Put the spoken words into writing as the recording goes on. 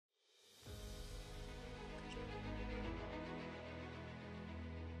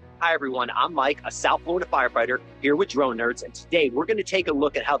Hi everyone, I'm Mike, a South Florida firefighter here with Drone Nerds, and today we're going to take a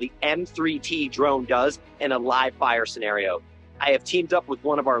look at how the M3T drone does in a live fire scenario. I have teamed up with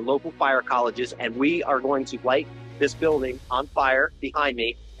one of our local fire colleges, and we are going to light this building on fire behind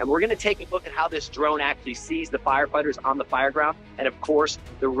me, and we're going to take a look at how this drone actually sees the firefighters on the fire ground, and of course,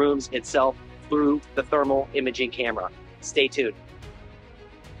 the rooms itself through the thermal imaging camera. Stay tuned.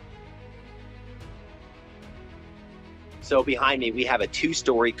 So behind me, we have a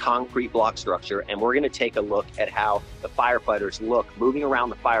two-story concrete block structure, and we're going to take a look at how the firefighters look moving around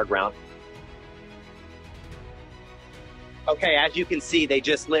the fire ground. Okay, as you can see, they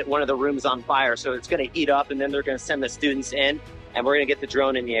just lit one of the rooms on fire, so it's going to heat up, and then they're going to send the students in, and we're going to get the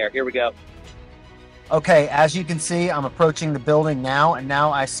drone in the air. Here we go. Okay, as you can see, I'm approaching the building now, and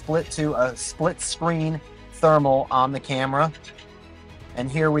now I split to a split screen thermal on the camera.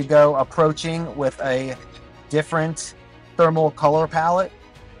 And here we go, approaching with a different thermal color palette.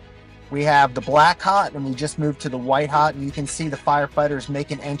 We have the black hot, and we just moved to the white hot, and you can see the firefighters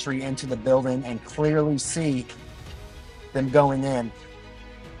make an entry into the building and clearly see them going in.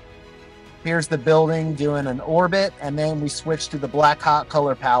 Here's the building doing an orbit, and then we switch to the black hot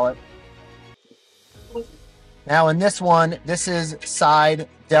color palette. Now in this one, this is side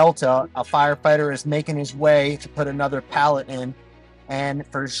delta. A firefighter is making his way to put another palette in, and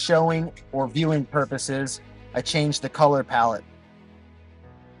for showing or viewing purposes, I changed the color palette.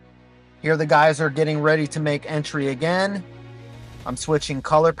 Here the guys are getting ready to make entry again. I'm switching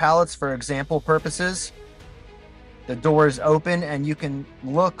color palettes for example purposes. The door is open, and you can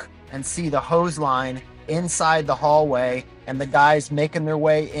look and see the hose line inside the hallway and the guys making their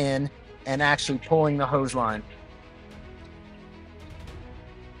way in and actually pulling the hose line.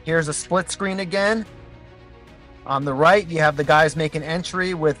 Here's a split screen again. On the right, you have the guys making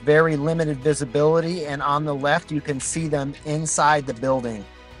entry with very limited visibility, and on the left, you can see them inside the building.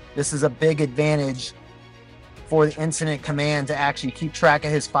 This is a big advantage for the incident command to actually keep track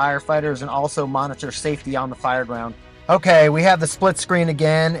of his firefighters and also monitor safety on the fire ground. Okay, we have the split screen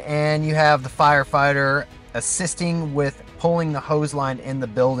again, and you have the firefighter assisting with pulling the hose line in the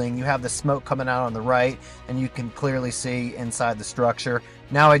building. You have the smoke coming out on the right, and you can clearly see inside the structure.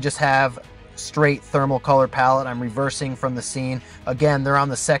 Now I just have straight thermal color palette. I'm reversing from the scene. Again, they're on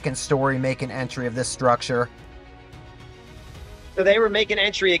the second story making entry of this structure. So they were making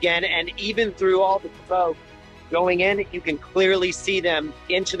entry again, and even through all the smoke going in, you can clearly see them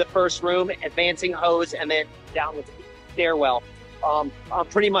into the first room, advancing hose, and then down the stairwell.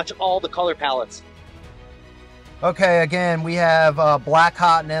 Pretty much all the color palettes. Okay, again, we have black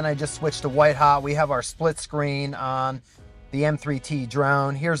hot, and then I just switched to white hot. We have our split screen on the M3T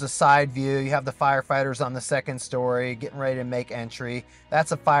drone. Here's a side view. You have the firefighters on the second story getting ready to make entry.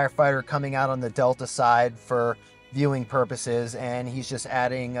 That's a firefighter coming out on the delta side for viewing purposes, and he's just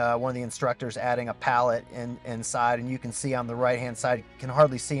adding, one of the instructors adding a pallet inside, and you can see on the right hand side, you can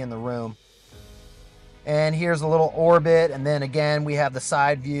hardly see in the room. And here's a little orbit, and then again we have the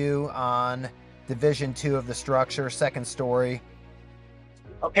side view on Division 2 of the structure, second story.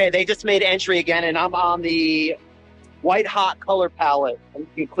 Okay, they just made entry again, and I'm on the white hot color palette, and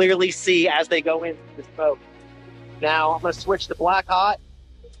you can clearly see as they go into the smoke. Now I'm going to switch to black hot.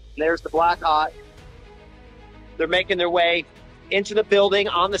 There's the black hot. They're making their way into the building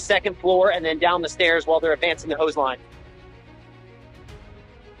on the second floor and then down the stairs while they're advancing the hose line.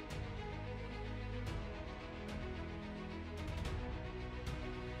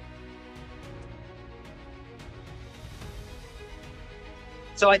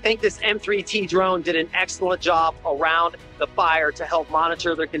 So I think this M3T drone did an excellent job around the fire to help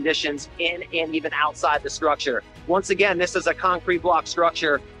monitor their conditions in and even outside the structure. Once again, this is a concrete block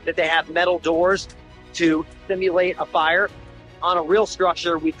structure that they have metal doors to simulate a fire. On a real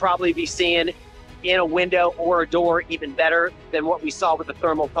structure, we'd probably be seeing in a window or a door even better than what we saw with the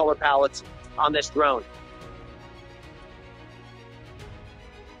thermal color palettes on this drone.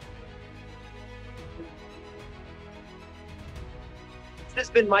 This has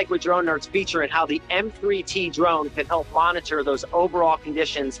been Mike with Drone Nerds, featuring how the M3T drone can help monitor those overall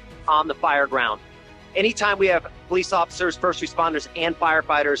conditions on the fire ground. Anytime we have police officers, first responders, and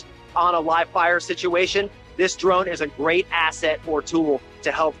firefighters on a live fire situation, this drone is a great asset or tool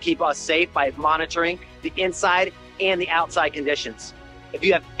to help keep us safe by monitoring the inside and the outside conditions. If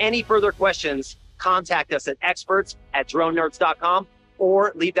you have any further questions, contact us at experts@dronenerds.com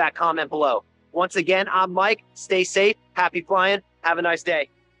or leave that comment below. Once again, I'm Mike. Stay safe, happy flying, have a nice day.